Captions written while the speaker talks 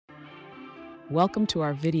Welcome to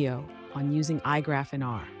our video on using igraph in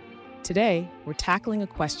R. Today, we're tackling a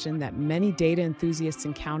question that many data enthusiasts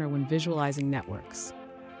encounter when visualizing networks.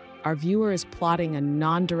 Our viewer is plotting a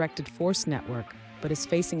non-directed force network, but is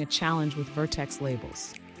facing a challenge with vertex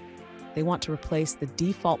labels. They want to replace the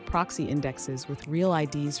default proxy indexes with real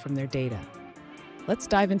IDs from their data. Let's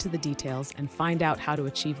dive into the details and find out how to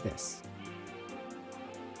achieve this.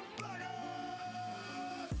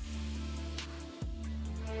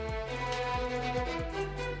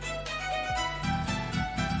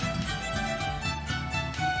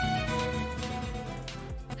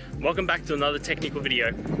 Welcome back to another technical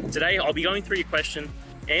video. Today I'll be going through your question,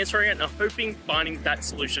 answering it, and hoping finding that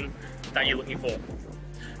solution that you're looking for.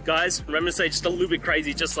 Guys, remember to stay just a little bit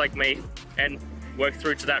crazy just like me and work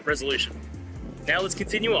through to that resolution. Now let's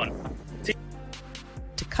continue on.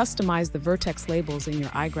 To customize the vertex labels in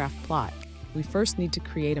your igraph plot, we first need to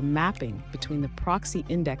create a mapping between the proxy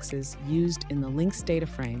indexes used in the links data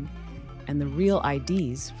frame and the real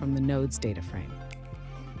IDs from the nodes data frame.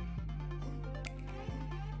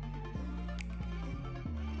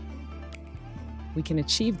 We can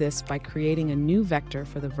achieve this by creating a new vector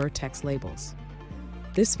for the vertex labels.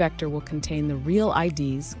 This vector will contain the real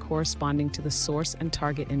IDs corresponding to the source and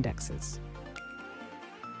target indexes.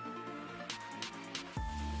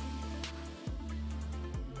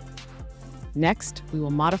 Next, we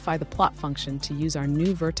will modify the plot function to use our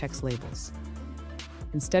new vertex labels.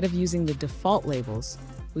 Instead of using the default labels,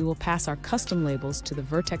 we will pass our custom labels to the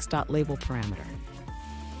vertex.label parameter.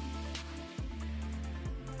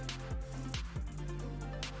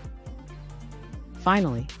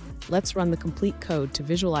 Finally, let's run the complete code to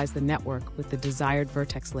visualize the network with the desired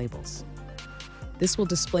vertex labels. This will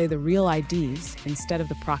display the real IDs instead of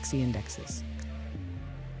the proxy indexes.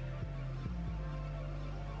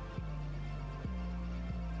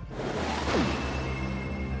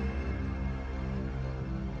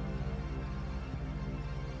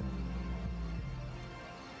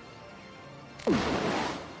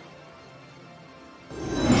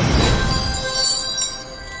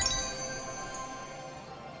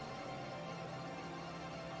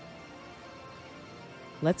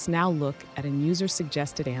 Let's now look at a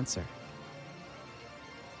user-suggested answer.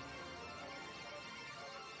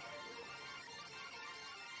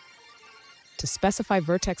 To specify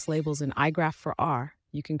vertex labels in igraph for R,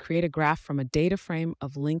 you can create a graph from a data frame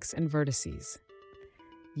of links and vertices.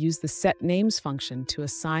 Use the setNames function to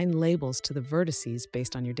assign labels to the vertices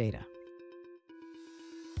based on your data.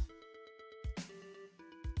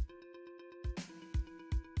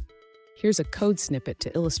 Here's a code snippet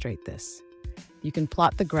to illustrate this. You can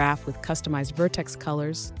plot the graph with customized vertex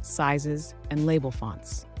colors, sizes, and label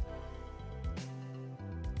fonts.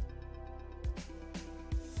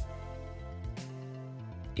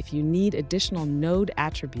 If you need additional node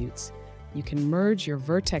attributes, you can merge your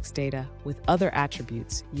vertex data with other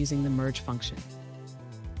attributes using the merge function.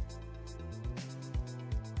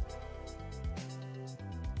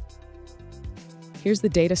 Here's the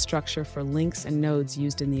data structure for links and nodes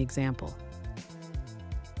used in the example.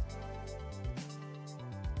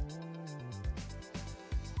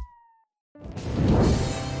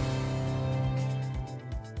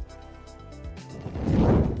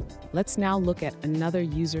 Let's now look at another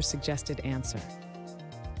user-suggested answer.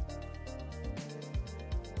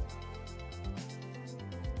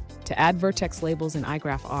 To add vertex labels in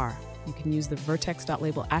igraph R, you can use the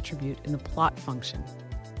vertex.label attribute in the plot function.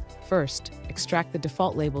 First, extract the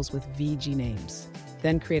default labels with VG names.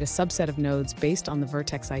 Then create a subset of nodes based on the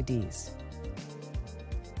vertex IDs.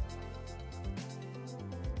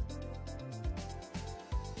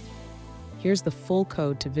 Here's the full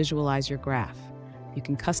code to visualize your graph. You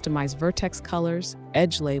can customize vertex colors,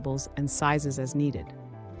 edge labels, and sizes as needed.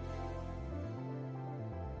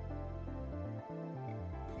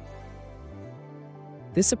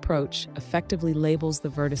 This approach effectively labels the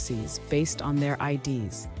vertices based on their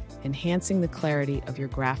IDs, enhancing the clarity of your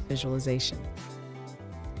graph visualization.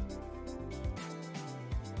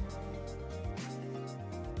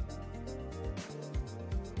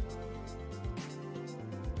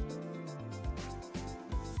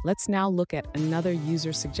 Let's now look at another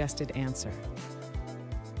user-suggested answer.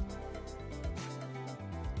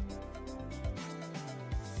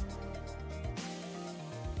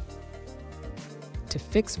 To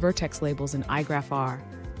fix vertex labels in igraph R,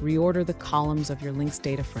 reorder the columns of your links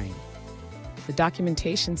data frame. The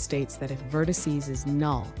documentation states that if vertices is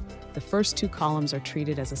null, the first two columns are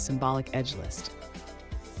treated as a symbolic edge list.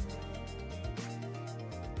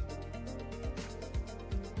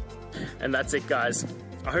 And that's it, guys.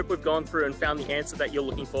 I hope we've gone through and found the answer that you're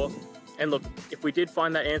looking for. And look, if we did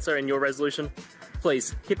find that answer in your resolution,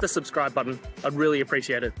 please hit the subscribe button. I'd really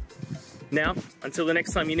appreciate it. Now, until the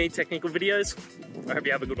next time you need technical videos, I hope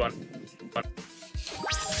you have a good one.